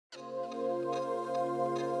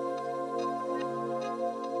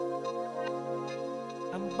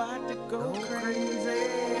about to go crazy,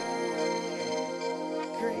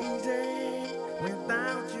 crazy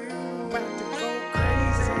without you. About to go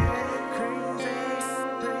crazy, crazy,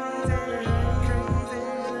 crazy,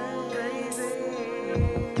 crazy.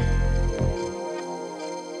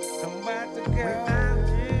 I'm about to go without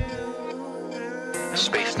you.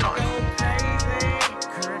 Space time.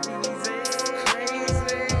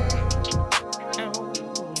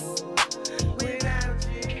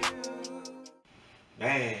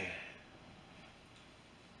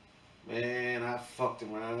 Man, I fucked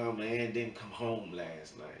around. Her man didn't come home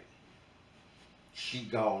last night. She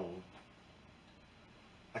gone.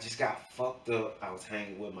 I just got fucked up. I was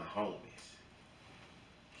hanging with my homies.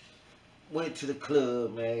 Went to the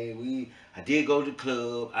club, man. I did go to the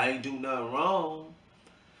club. I ain't do nothing wrong.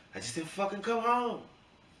 I just didn't fucking come home.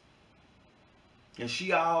 And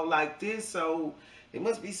she all like this, so it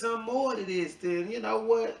must be something more to this than, you know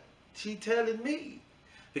what, she telling me.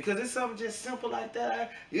 Because it's something just simple like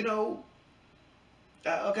that, okay,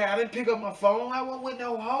 I didn't pick up my phone. I wasn't with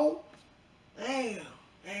no hoe. Damn,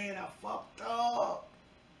 man, I fucked up.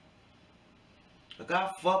 I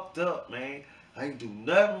got fucked up, man. I ain't do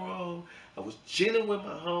nothing wrong. I was chilling with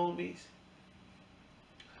my homies.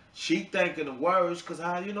 She thinking the worst, cause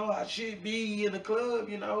how shit be in the club,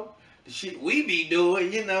 the shit we be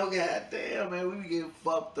doing, goddamn, man, we be getting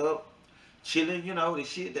fucked up, chilling, the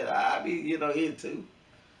shit that I be, into.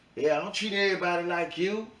 Yeah, I don't treat everybody like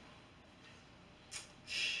you.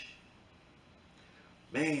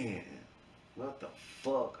 Man, what the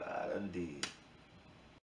fuck I done did?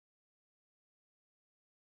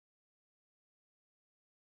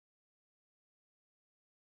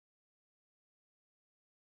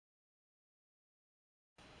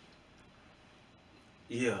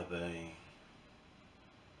 Yeah, babe.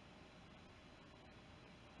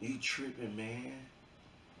 You tripping, man.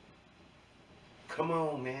 Come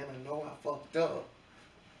on, man. I know I fucked up.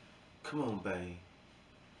 Come on, babe.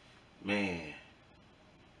 Man,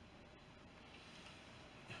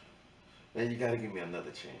 you gotta give me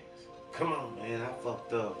another chance. Come on, man. I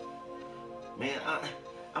fucked up. Man, I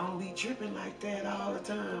don't be tripping like that all the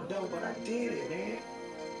time, though, but I did it, man.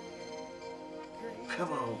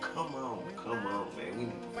 Come on, man. We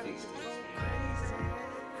need to fix this, man.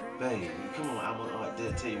 Baby, come on. I'll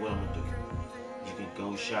tell you what I'm gonna do. You can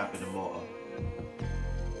go shopping tomorrow.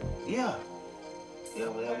 Yeah,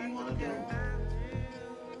 whatever you wanna do.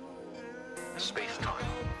 Space time.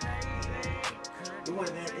 It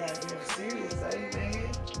wasn't that goddamn serious, baby,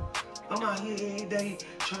 man. I'm out here every day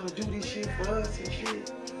trying to do this shit for us and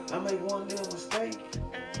shit. I make one little mistake,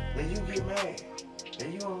 then you get mad,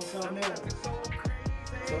 and you on something else.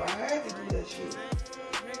 So I had to do that shit.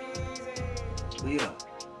 But yeah,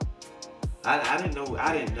 I didn't know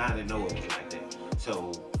it was like that.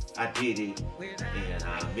 So I did it, and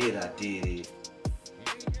I admit I did it.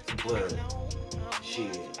 But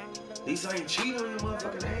shit, at least I ain't cheating on your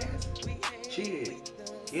motherfucking ass. Shit,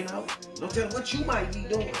 don't tell what you might be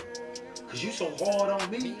doing. Cause you so hard on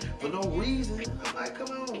me for no reason. I'm like, come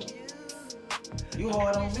on. You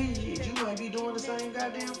hard on me, shit. You might be doing the same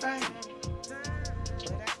goddamn thing.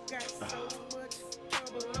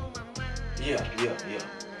 Yeah.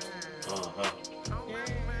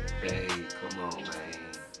 Hey, come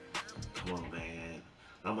on, man.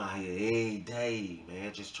 I'm out here every day,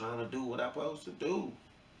 man, just trying to do what I'm supposed to do.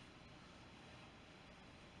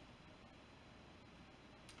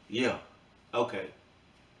 Yeah. Okay.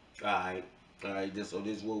 Alright, so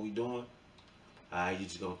this is what we doing? Alright, you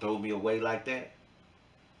just gonna throw me away like that?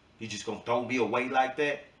 You just gonna throw me away like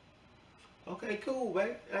that? Okay, cool,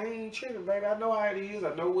 baby. I ain't tripping, baby. I know how it is.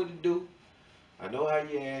 I know what to do. I know how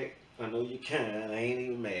you act. I know you kind. I ain't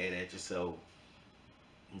even mad at you, so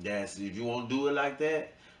that's if you wanna do it like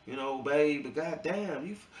that, babe, but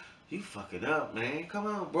goddamn, you fucking up, man. Come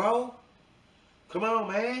on, bro. Come on,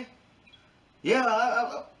 man.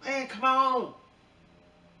 Yeah, man, come on.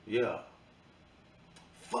 Yeah.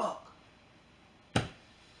 Fuck.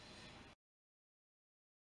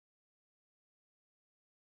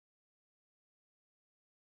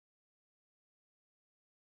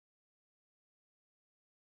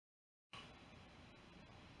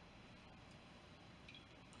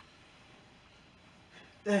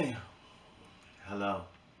 Damn. Hello.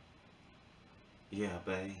 Yeah,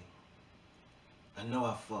 babe. I know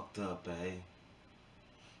I fucked up, babe.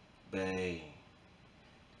 Babe.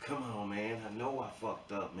 Come on, man. I know I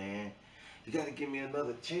fucked up, man. You gotta give me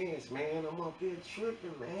another chance, man. I'm up here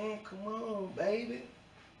tripping, man. Come on, baby.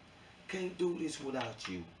 Can't do this without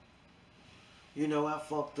you. I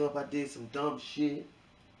fucked up. I did some dumb shit.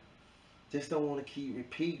 Just don't want to keep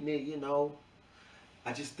repeating it,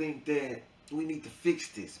 I just think that We need to fix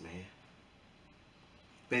this, man.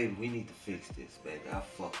 Baby, we need to fix this, baby. I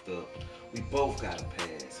fucked up. We both got a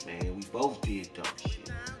pass, man. We both did dumb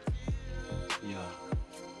shit. Yeah.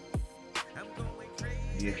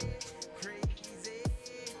 Yeah.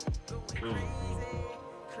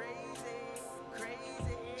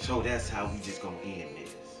 So that's how we just gonna end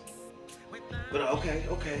this. But okay.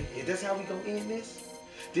 If that's how we gonna end this,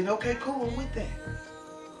 then okay, cool, I'm with that.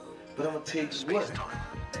 But I'm gonna tell you what.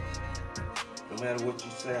 No matter what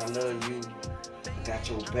you say, I love you. I got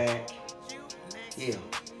your back. Yeah.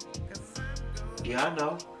 Yeah, I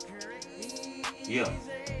know. Yeah.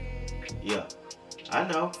 I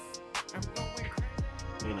know.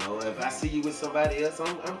 You know, if I see you with somebody else,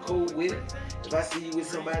 I'm cool with it. If I see you with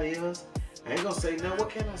somebody else, I ain't gonna say nothing. What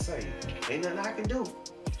can I say? Ain't nothing I can do.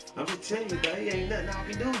 I'm just telling you, baby, ain't nothing I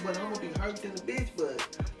can do, but I'm gonna be hurt in the bitch, but,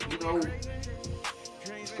 you know,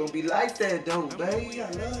 it's gonna be like that, though, baby. I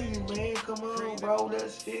love you, man. Come on, bro.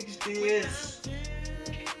 Let's fix this.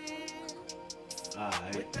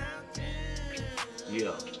 Alright.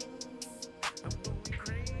 Yeah.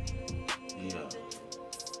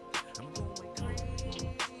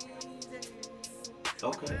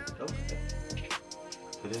 Okay. So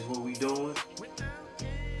that's what we doing?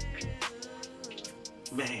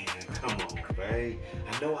 Man, come on, babe.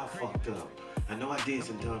 I know I fucked up. I know I did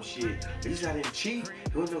some dumb shit. At least I didn't cheat.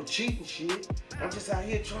 There was no cheating shit. I'm just out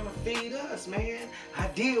here trying to feed us, man. I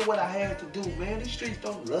did what I had to do, man. These streets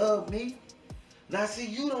don't love me. Now, see,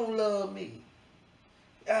 you don't love me.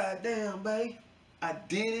 God damn, babe. I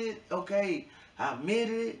did it, okay. I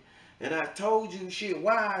admitted it. And I told you shit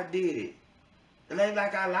why I did it. It ain't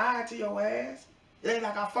like I lied to your ass. It ain't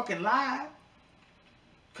like I fucking lied.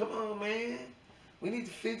 Come on, man. We need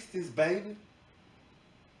to fix this, baby.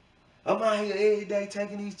 I'm out here every day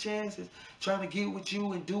taking these chances, trying to get with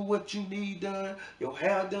you and do what you need done. Your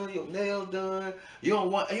hair done, your nails done. You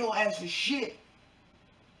don't ask for shit.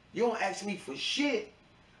 You don't ask me for shit.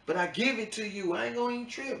 But I give it to you. I ain't gonna even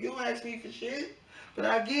trip. You don't ask me for shit. But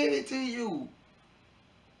I give it to you.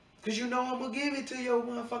 Cause you know I'm gonna give it to your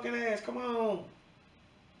motherfucking ass. Come on.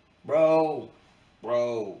 Bro.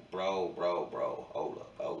 Hold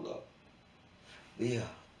up. Yeah.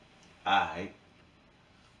 Alright.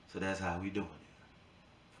 So that's how we doing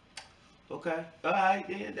it. Okay. Alright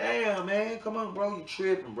then. Damn, man. Come on, bro. You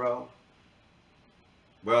tripping, bro.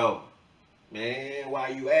 Bro. Man, why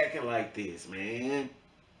you acting like this, man?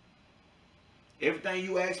 Everything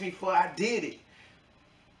you asked me for, I did it.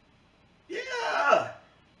 Yeah.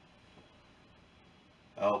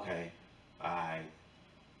 Okay. Alright.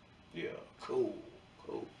 Yeah. Cool.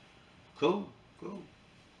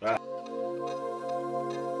 Right.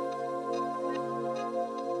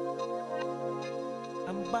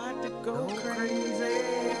 I'm about to go crazy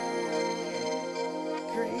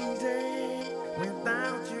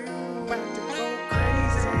without you. About to go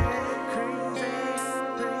crazy.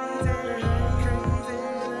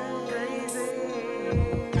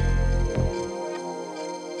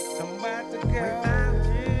 I'm about to go without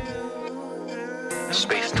you.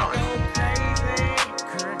 Space time.